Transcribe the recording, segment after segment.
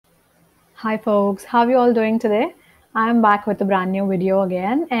Hi folks, how are you all doing today? I'm back with a brand new video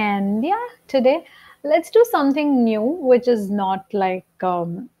again, and yeah, today let's do something new, which is not like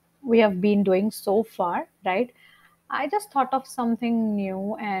we have been doing so far, right? I just thought of something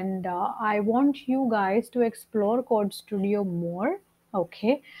new, and I want you guys to explore Code Studio more.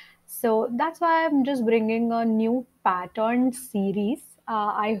 Okay, so that's why I'm just bringing a new pattern series.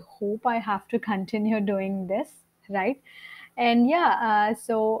 I hope I have to continue doing this, right? And yeah,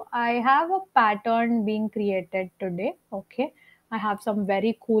 so I have a pattern being created today. Okay, I have some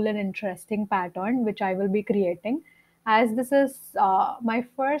very cool and interesting pattern which I will be creating. As this is my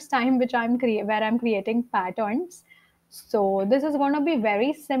first time which where I'm creating patterns, so this is going to be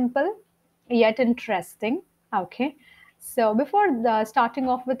very simple yet interesting. Okay, so before starting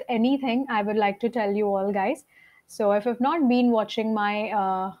off with anything, I would like to tell you all guys. So if you've not been watching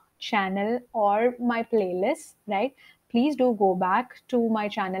my channel or my playlist, right? Please do go back to my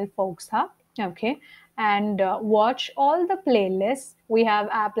channel Folks Hub, okay, and watch all the playlists. We have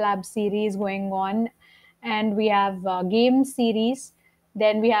Applab series going on, and we have game series.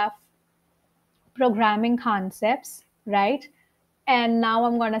 Then we have programming concepts, right? And now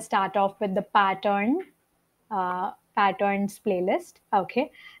I'm going to start off with the patterns playlist.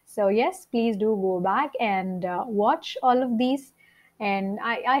 Okay, so yes, please do go back and watch all of these. And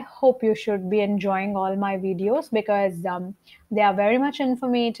I hope you should be enjoying all my videos because they are very much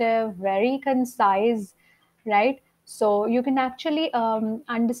informative, very concise, right? So you can actually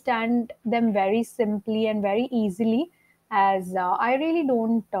understand them very simply and very easily, as I really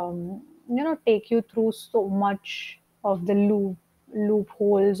don't take you through so much of the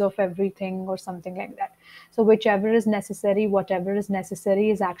loopholes of everything or something like that. So whichever is necessary, whatever is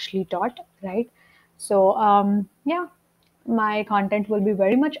necessary is actually taught, right? So yeah, my content will be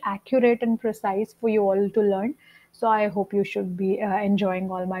very much accurate and precise for you all to learn. So I hope you should be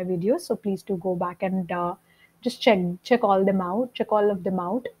enjoying all my videos. So please do go back and just check all of them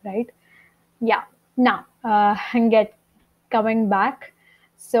out, right? Yeah. Now and get coming back.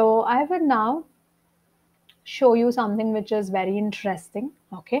 So I will now show you something which is very interesting.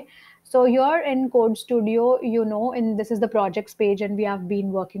 Okay, so here in Code Studio, in this is the projects page, and we have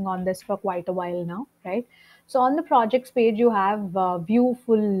been working on this for quite a while now, right? So on the projects page, you have view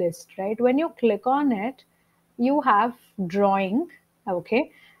full list, right? When you click on it, you have drawing.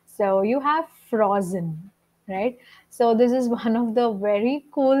 Okay, so you have frozen, right? So this is one of the very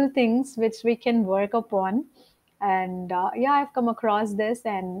cool things which we can work upon. And yeah, I've come across this,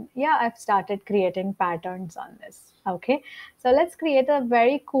 and yeah, I've started creating patterns on this. Okay, so let's create a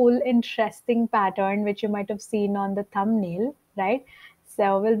very cool interesting pattern which you might have seen on the thumbnail, right?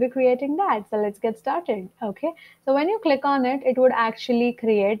 So we'll be creating that. So let's get started. Okay, so when you click on it, it would actually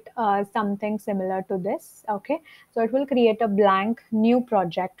create something similar to this. Okay, so it will create a blank new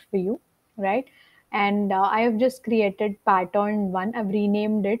project for you, right? And I have just created pattern one. I've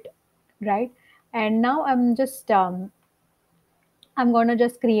renamed it, right? And now I'm going to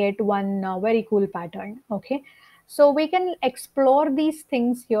just create one very cool pattern. Okay, so we can explore these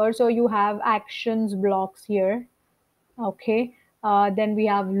things here. So you have actions blocks here. Okay, then we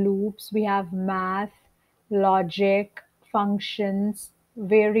have loops, we have math, logic, functions,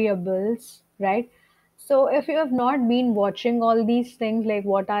 variables, right? So if you have not been watching all these things, like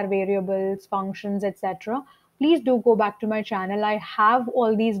what are variables, functions, etc., please do go back to my channel. I have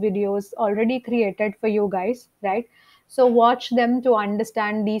all these videos already created for you guys, right? So watch them to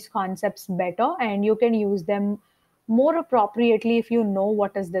understand these concepts better, and you can use them more appropriately if you know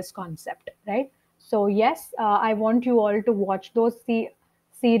what is this concept, right? So yes, I want you all to watch those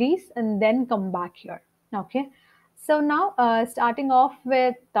series and then come back here. Okay. So now, starting off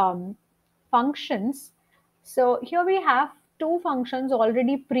with functions. So here we have two functions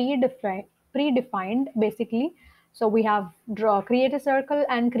already predefined basically. So we have create a circle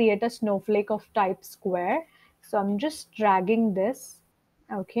and create a snowflake of type square. So I'm just dragging this.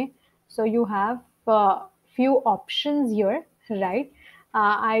 Okay. So you have few options here, right?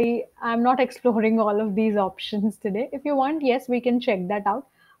 I'm not exploring all of these options today. If you want, yes, we can check that out.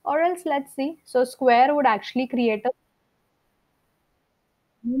 Or else, let's see. So square would actually create a.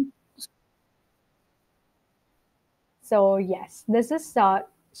 So yes, this is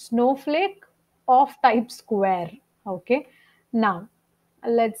snowflake of type square. Okay. Now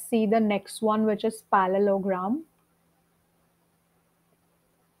let's see the next one, which is parallelogram.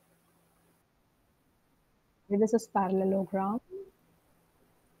 This is parallelogram.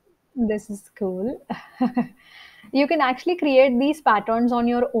 This is cool. You can actually create these patterns on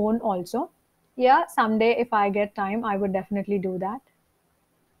your own also. Yeah, someday if I get time, I would definitely do that.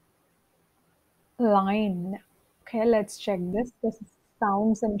 Line. Okay, let's check this. This is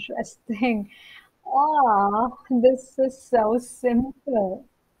sounds interesting. Oh, this is so simple.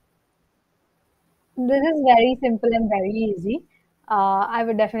 This is very simple and very easy. I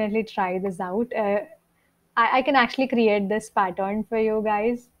would definitely try this out. I can actually create this pattern for you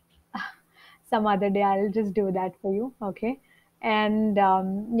guys. Some other day, I'll just do that for you. Okay. And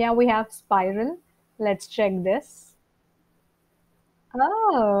yeah, we have spiral. Let's check this.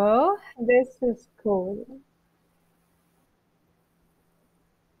 Oh, this is cool.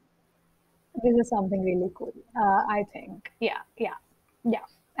 This is something really cool. I think. Yeah, yeah, yeah.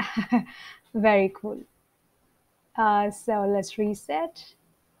 Very cool. So let's reset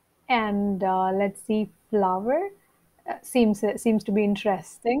and let's see flower. Seems to be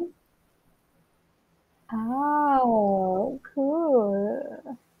interesting. Oh,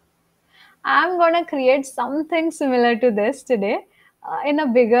 cool. I'm gonna create something similar to this today, in a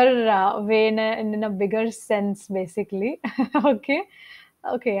bigger way, in a bigger sense, basically. Okay,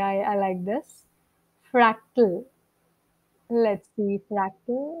 okay, I like this. Fractal. Let's see,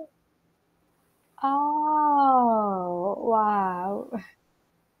 fractal. Oh, wow.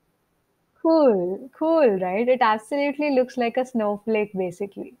 Cool, cool, right? It absolutely looks like a snowflake,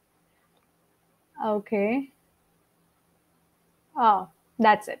 basically. Okay. Ah,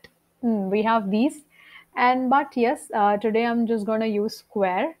 that's it. We have these. And but yes, today I'm just gonna use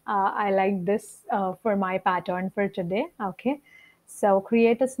square. I like this for my pattern for today. Okay. So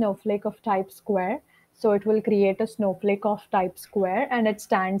create a snowflake of type square. So it will create a snowflake of type square and it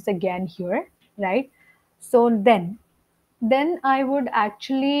stands again here, right? So then I would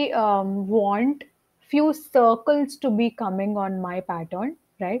actually want few circles to be coming on my pattern,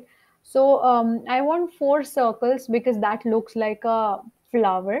 right? So I want four circles because that looks like a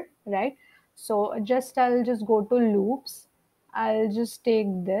flower, right? So I'll just go to loops. I'll just take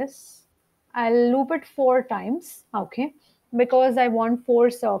this. I'll loop it four times, okay? Because I want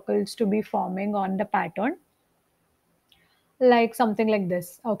four circles to be forming on the pattern, like something like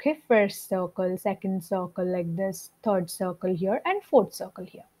this. Okay, first circle, second circle like this, third circle here, and fourth circle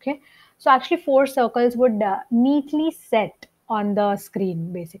here. Okay, so actually four circles would neatly set on the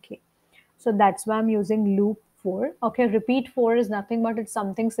screen, basically. So that's why I'm using loop 4. Okay, repeat 4 is nothing but it's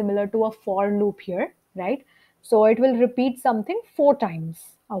something similar to a for loop here, right? So it will repeat something four times.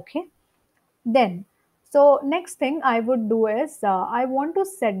 Okay, then, so next thing I would do is I want to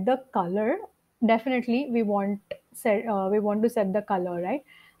set the color. Definitely, we want to set the color, right?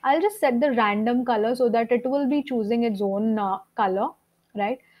 I'll just set the random color so that it will be choosing its own color,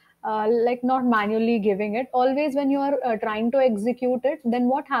 right? Like not manually giving it. Always when you are trying to execute it, then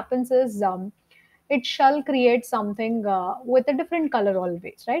what happens is it shall create something with a different color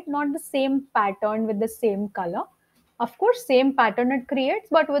always, right? Not the same pattern with the same color. Of course, same pattern it creates,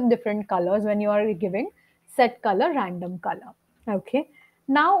 but with different colors when you are giving set color, random color. Okay.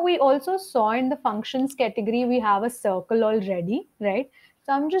 Now we also saw in the functions category, we have a circle already, right?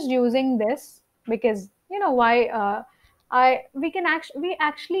 So I'm just using this because you know why we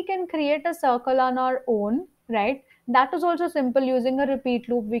actually can create a circle on our own, right? That is also simple using a repeat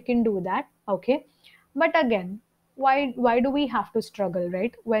loop. We can do that. Okay. But again, why do we have to struggle,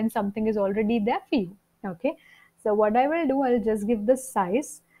 right? When something is already there for you. Okay. So what I will do, I'll just give the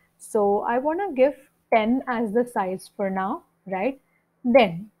size. So I want to give 10 as the size for now, right?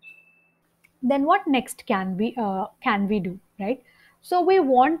 Then what next can we do, right? So we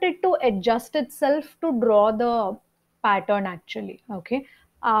want it to adjust itself to draw the pattern actually. Okay.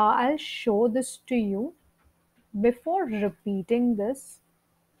 I'll show this to you. Before repeating this,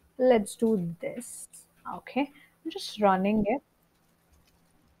 let's do this. Okay. I'm just running it.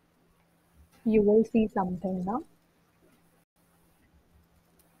 You will see something now.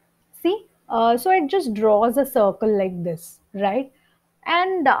 See, so it just draws a circle like this, right?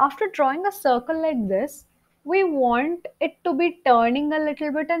 And after drawing a circle like this, we want it to be turning a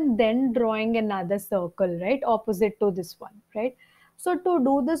little bit and then drawing another circle, right? Opposite to this one, right? So to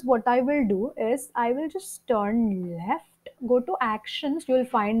do this, what I will do is I will just turn left, go to actions, you'll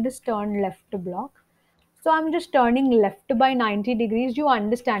find this turn left block. So I'm just turning left by 90 degrees. You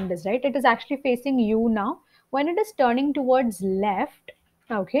understand this, right? It is actually facing you now. When it is turning towards left,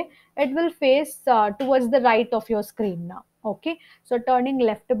 okay, it will face towards the right of your screen now. Okay, so turning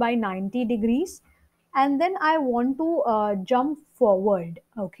left by 90 degrees. And then I want to jump forward.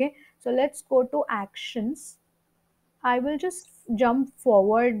 Okay, so let's go to actions. I will just jump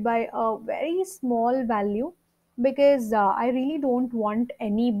forward by a very small value because I really don't want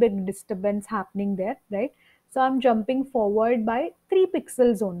any big disturbance happening there, right? So I'm jumping forward by 3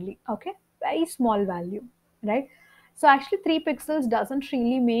 pixels only, okay? Very small value, right? So actually 3 pixels doesn't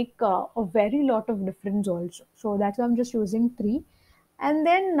really make a very lot of difference also. So that's why I'm just using 3. And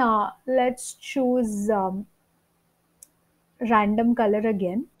then let's choose random color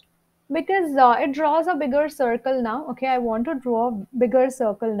again, because it draws a bigger circle now. Okay, I want to draw a bigger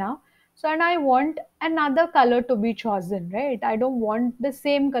circle now. So, and I want another color to be chosen, right? I don't want the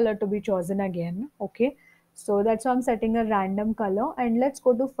same color to be chosen again. Okay, so that's why I'm setting a random color. And let's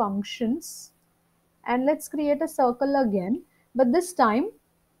go to functions, and let's create a circle again, but this time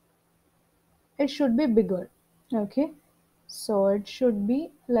it should be bigger. Okay, so it should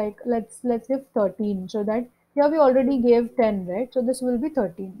be like, let's give 13, so that here we already gave 10, right? So this will be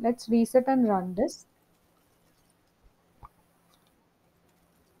 13. Let's reset and run this.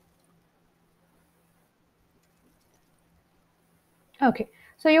 Okay,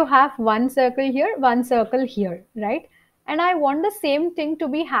 so you have one circle here, one circle here, right? And I want the same thing to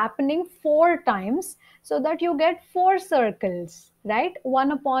be happening 4 times, so that you get 4 circles, right?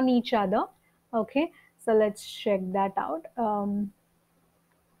 One upon each other. Okay, so let's check that out.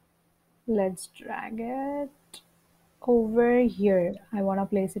 Let's drag it over here. I want to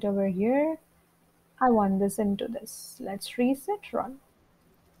place it over here. I want this into this. Let's reset, run.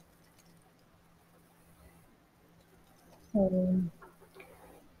 So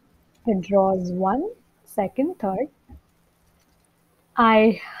it draws one, second, third.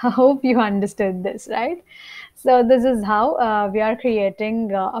 I hope you understood this, right? So this is how we are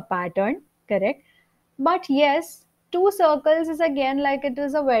creating a pattern, correct? But yes, 2 circles is again like it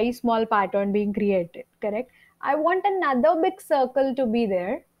is a very small pattern being created, correct? I want another big circle to be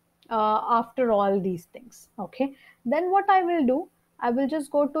there after all these things, okay? Then what I will do, I will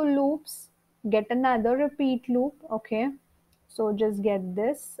just go to loops, get another repeat loop, okay? So just get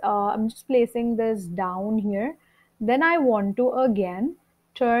this. I'm just placing this down here. Then I want to again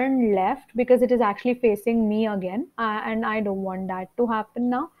turn left because it is actually facing me again, and I don't want that to happen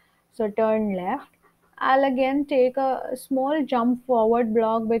now. So turn left. I'll again take a small jump forward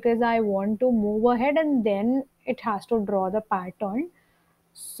block because I want to move ahead, and then it has to draw the pattern.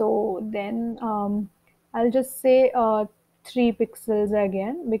 So then I'll just say 3 pixels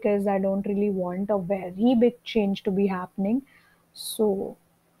again because I don't really want a very big change to be happening. So,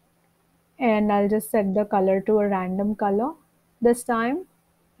 and I'll just set the color to a random color. This time,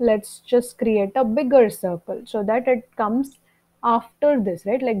 let's just create a bigger circle so that it comes after this,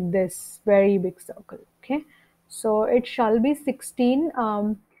 right? Like this very big circle. Okay. So it shall be 16.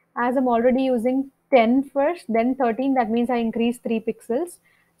 As I'm already using 10 first, then 13, that means I increase 3 pixels.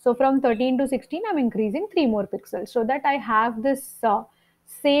 So from 13 to 16, I'm increasing 3 more pixels so that I have this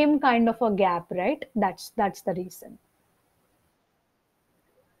same kind of a gap, right? That's the reason.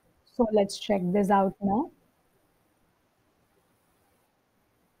 So let's check this out now.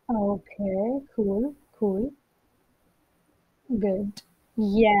 Okay, cool, cool, good.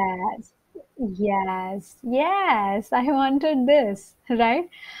 Yes, yes, yes, I wanted this, right?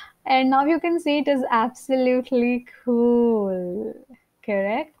 And now you can see it is absolutely cool,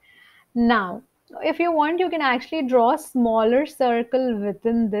 correct? Now, if you want, you can actually draw a smaller circle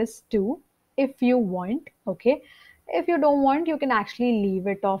within this too, if you want, okay? If you don't want, you can actually leave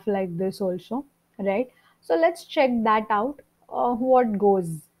it off like this also, right? So let's check that out, what goes.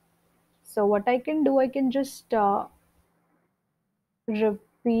 So what I can do, I can just repeat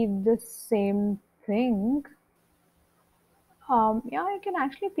the same thing. Yeah, I can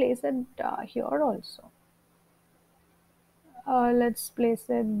actually place it here also. Let's place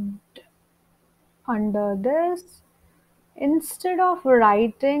it under this. Instead of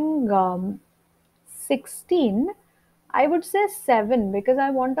writing 16, I would say 7 because I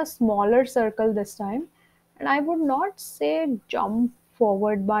want a smaller circle this time. And I would not say jump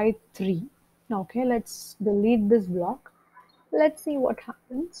forward by 3. Okay, let's delete this block. Let's see what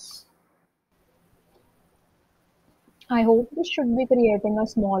happens. I hope this should be creating a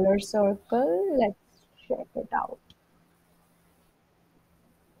smaller circle. Let's check it out.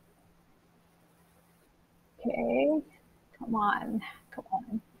 Okay, come on, come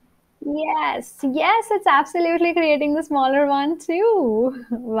on. Yes, yes, it's absolutely creating the smaller one too.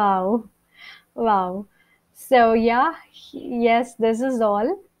 Wow, wow. So, yeah, yes, this is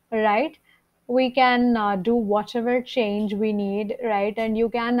all, right? We can do whatever change we need, right? And you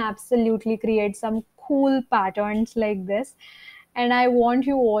can absolutely create some cool patterns like this. And I want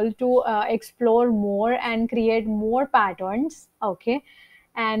you all to explore more and create more patterns, okay?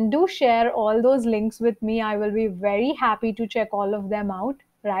 And do share all those links with me. I will be very happy to check all of them out,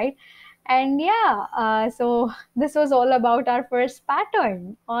 right? And yeah, so this was all about our first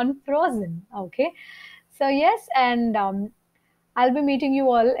pattern on Frozen, okay? So yes, and I'll be meeting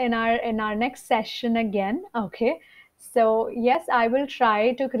you all in our next session again. Okay. So yes, I will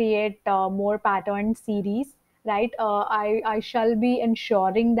try to create more pattern series. right? I shall be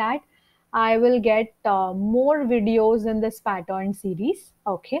ensuring that I will get more videos in this pattern series.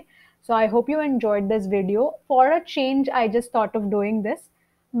 Okay. So I hope you enjoyed this video. For a change, I just thought of doing this.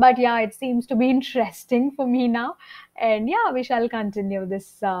 But yeah, it seems to be interesting for me now. And yeah, we shall continue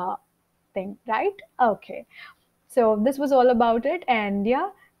this thing, right? Okay. So this was all about it. And yeah,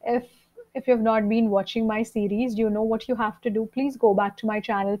 if if you've not been watching my series, you know what you have to do. Please go back to my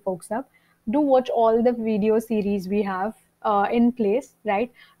channel, Folks Up. Do watch all the video series we have in place,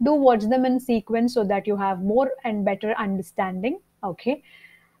 right? Do watch them in sequence so that you have more and better understanding. Okay.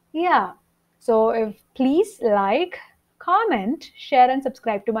 Yeah. So if please like, comment, share, and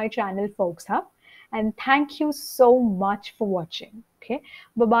subscribe to my channel, Folks Hub. And thank you so much for watching. Okay.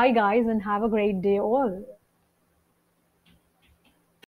 Bye bye, guys, and have a great day all.